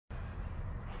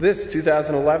This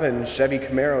 2011 Chevy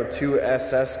Camaro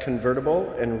 2SS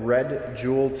Convertible in red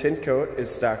jewel tint coat is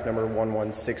stock number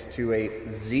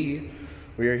 11628Z.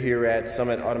 We are here at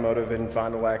Summit Automotive in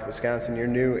Fond du Lac, Wisconsin, your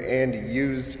new and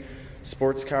used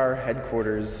sports car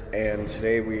headquarters. And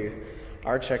today we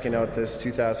are checking out this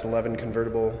 2011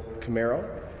 convertible Camaro.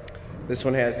 This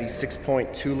one has the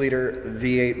 6.2 liter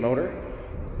V8 motor.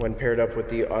 When paired up with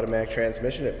the automatic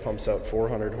transmission, it pumps out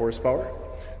 400 horsepower.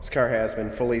 This car has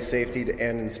been fully safetied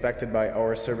and inspected by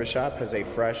our service shop, has a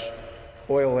fresh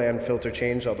oil and filter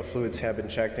change. All the fluids have been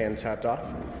checked and topped off.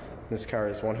 This car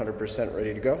is 100%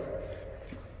 ready to go.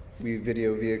 We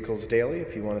video vehicles daily.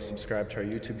 If you want to subscribe to our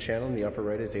YouTube channel, in the upper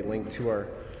right is a link to our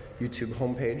YouTube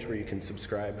homepage where you can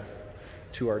subscribe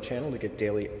to our channel to get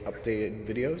daily updated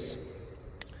videos.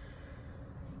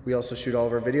 We also shoot all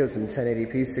of our videos in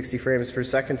 1080p, 60 frames per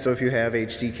second, so if you have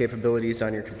HD capabilities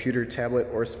on your computer, tablet,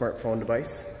 or smartphone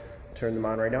device, turn them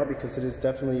on right now because it is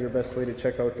definitely your best way to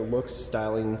check out the looks,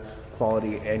 styling,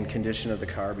 quality, and condition of the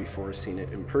car before seeing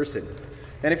it in person.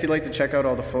 And if you'd like to check out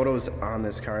all the photos on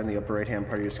this car, in the upper right-hand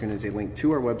part of your screen is a link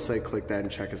to our website. Click that and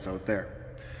check us out there.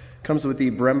 Comes with the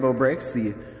Brembo brakes,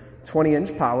 the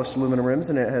 20-inch polished aluminum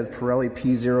rims, and it has Pirelli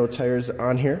Pzero tires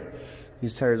on here.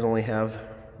 These tires only have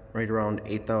right around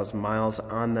 8,000 miles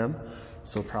on them,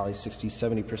 so probably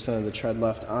 60-70% of the tread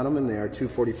left on them, and they are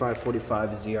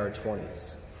 245/45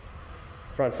 ZR20s.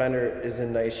 Front fender is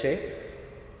in nice shape.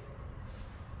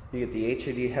 You get the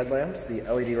HID headlamps, the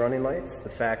LED running lights, the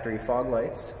factory fog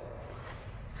lights.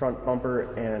 Front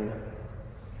bumper and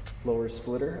lower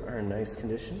splitter are in nice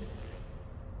condition.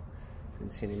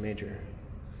 Didn't see any major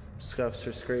scuffs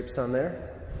or scrapes on there.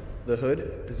 The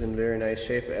hood is in very nice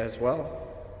shape as well.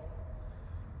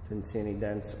 Didn't see any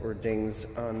dents or dings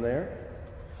on there.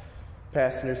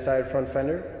 Passenger side front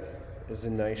fender is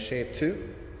in nice shape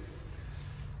too.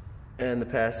 And the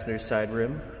passenger side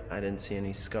rim, I didn't see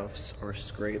any scuffs or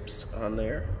scrapes on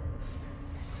there.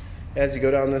 As you go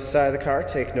down this side of the car,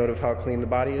 take note of how clean the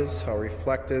body is, how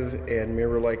reflective and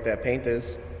mirror-like that paint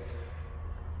is.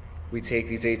 We take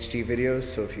these HD videos,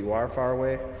 so if you are far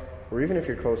away, or even if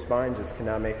you're close by and just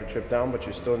cannot make the trip down, but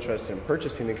you're still interested in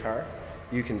purchasing the car,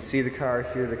 you can see the car,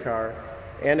 hear the car,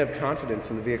 and have confidence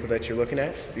in the vehicle that you're looking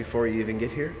at before you even get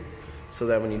here, so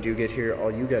that when you do get here, all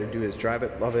you got to do is drive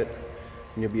it, love it,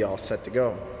 and you'll be all set to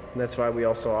go. And that's why we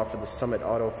also offer the Summit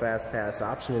Auto Fast Pass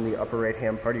option in the upper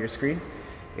right-hand part of your screen.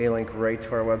 A link right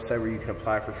to our website where you can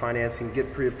apply for financing,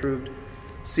 get pre-approved,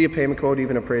 see a payment code,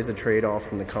 even appraise a trade, all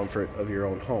from the comfort of your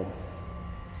own home.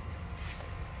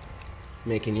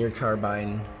 Making your car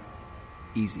buying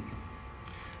easy.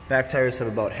 Back tires have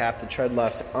about half the tread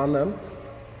left on them.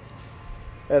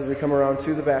 As we come around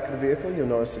to the back of the vehicle, you'll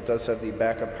notice it does have the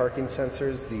backup parking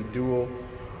sensors, the dual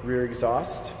rear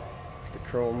exhaust, the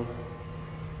chrome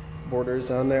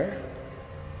borders on there.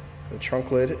 The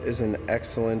trunk lid is in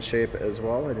excellent shape as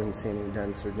well. I didn't see any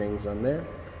dents or dings on there.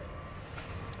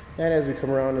 And as we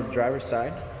come around to the driver's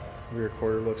side, rear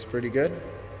quarter looks pretty good.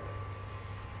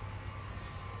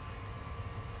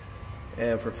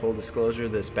 And for full disclosure,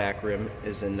 this back rim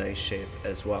is in nice shape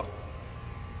as well.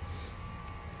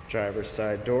 Driver's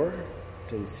side door,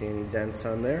 didn't see any dents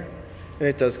on there. And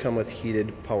it does come with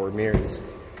heated power mirrors.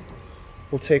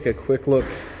 We'll take a quick look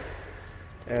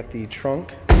at the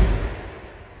trunk.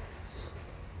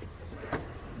 It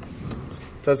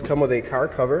does come with a car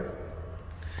cover.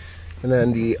 And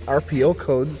then the RPO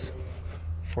codes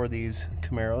for these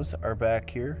Camaros are back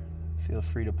here. Feel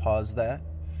free to pause that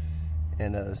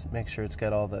and make sure it's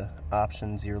got all the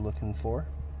options you're looking for.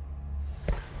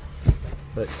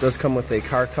 But it does come with a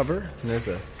car cover, and there's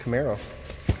a Camaro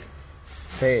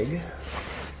tag.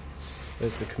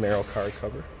 It's a Camaro car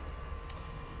cover.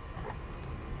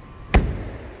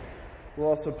 We'll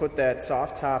also put that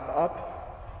soft top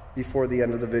up before the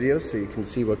end of the video so you can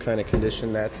see what kind of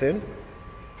condition that's in.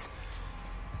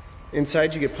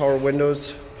 Inside you get power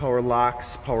windows, power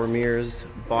locks, power mirrors,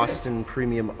 Boston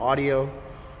premium audio,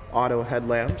 auto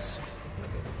headlamps.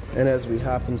 And as we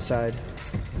hop inside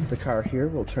the car here,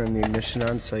 we'll turn the ignition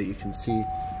on so you can see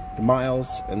the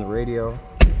miles and the radio.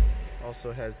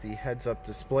 Also has the heads-up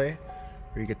display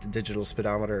where you get the digital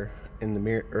speedometer in the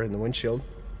mirror or in the windshield.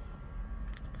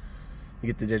 You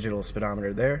get the digital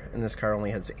speedometer there, and this car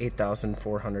only has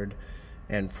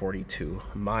 8,442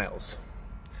 miles.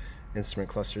 Instrument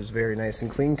cluster is very nice and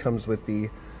clean. Comes with the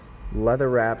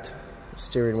leather-wrapped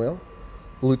steering wheel,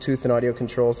 Bluetooth and audio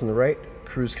controls on the right,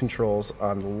 cruise controls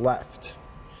on the left.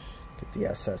 Get the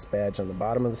SS badge on the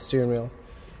bottom of the steering wheel.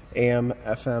 AM,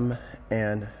 FM,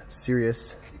 and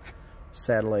Sirius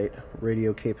satellite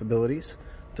radio capabilities.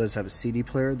 It does have a CD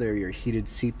player. There are your heated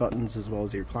seat buttons as well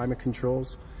as your climate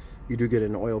controls. You do get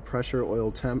an oil pressure,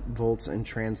 oil temp, volts, and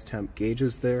trans temp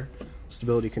gauges there,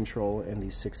 stability control, and the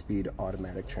 6-speed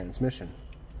automatic transmission.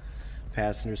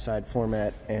 Passenger side floor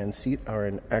mat and seat are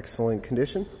in excellent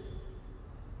condition.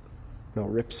 No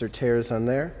rips or tears on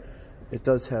there. It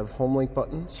does have Homelink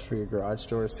buttons for your garage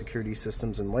doors, security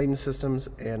systems, and lighting systems,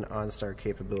 and Onstar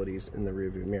capabilities in the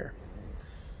rearview mirror.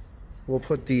 We'll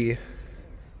put the,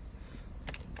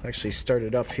 actually start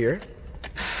it up here.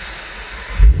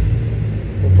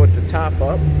 We'll put the top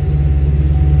up.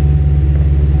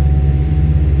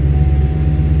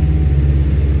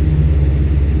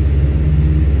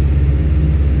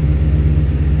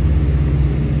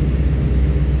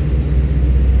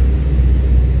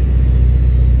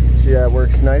 See how it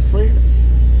works nicely.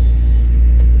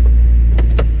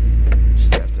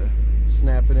 Just have to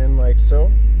snap it in like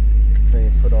so. Then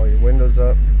you put all your windows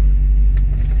up.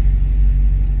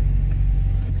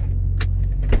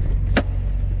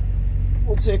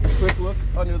 We'll take a quick look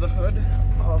under the hood.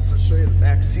 I'll also show you the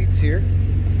back seats here.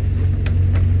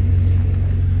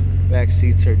 Back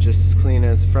seats are just as clean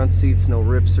as the front seats, no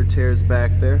rips or tears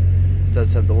back there. It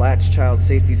does have the Latch child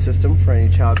safety system for any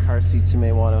child car seats you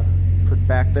may want to put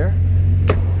back there.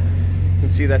 You can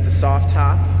see that the soft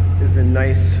top is in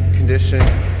nice condition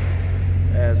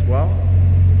as well.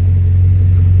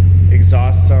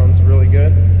 Exhaust sounds really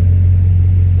good.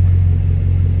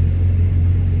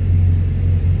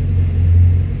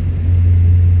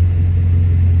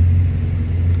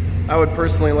 I would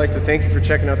personally like to thank you for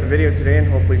checking out the video today, and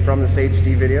hopefully from this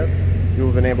HD video you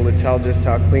have been able to tell just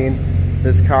how clean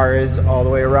this car is all the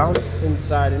way around,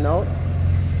 inside and out.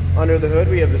 Under the hood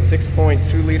we have the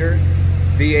 6.2 liter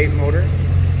V8 motor,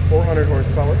 400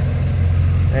 horsepower.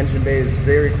 Engine bay is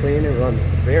very clean, it runs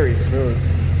very smooth.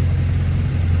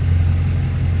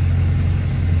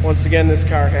 Once again, this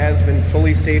car has been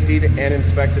fully safetied and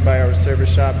inspected by our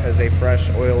service shop, has a fresh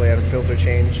oil and filter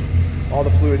change. All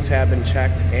the fluids have been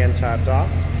checked and topped off,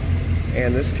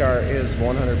 and this car is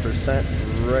 100%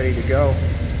 ready to go.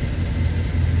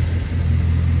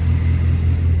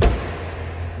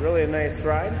 Really a nice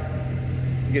ride.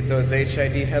 You get those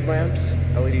HID headlamps,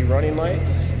 LED running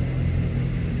lights.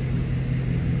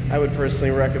 I would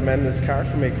personally recommend this car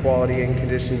from a quality and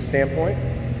condition standpoint.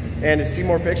 And to see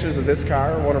more pictures of this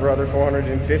car, or one of our other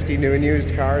 450 new and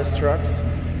used cars, trucks,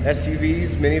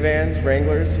 SUVs, minivans,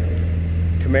 Wranglers,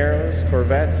 Camaros,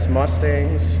 Corvettes,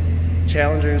 Mustangs,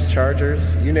 Challengers,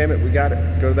 Chargers, you name it, we got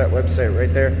it. Go to that website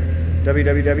right there,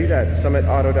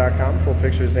 www.summitauto.com. Full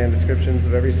pictures and descriptions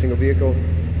of every single vehicle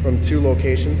from 2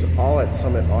 locations, all at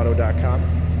summitauto.com.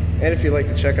 And if you'd like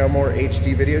to check out more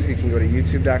HD videos, you can go to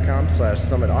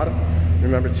youtube.com/summitauto.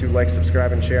 Remember to like,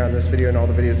 subscribe, and share on this video and all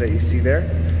the videos that you see there.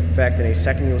 In fact, in a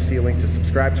second you'll see a link to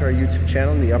subscribe to our YouTube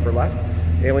channel in the upper left,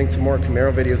 a link to more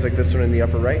Camaro videos like this one in the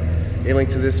upper right, a link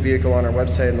to this vehicle on our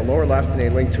website in the lower left, and a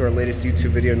link to our latest YouTube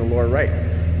video in the lower right.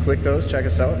 Click those, check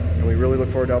us out, and we really look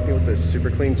forward to helping you with this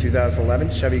super clean 2011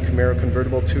 Chevy Camaro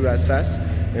Convertible 2SS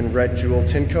in red jewel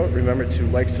tint coat. Remember to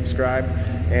like, subscribe,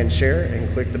 and share, and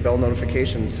click the bell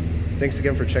notifications. Thanks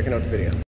again for checking out the video.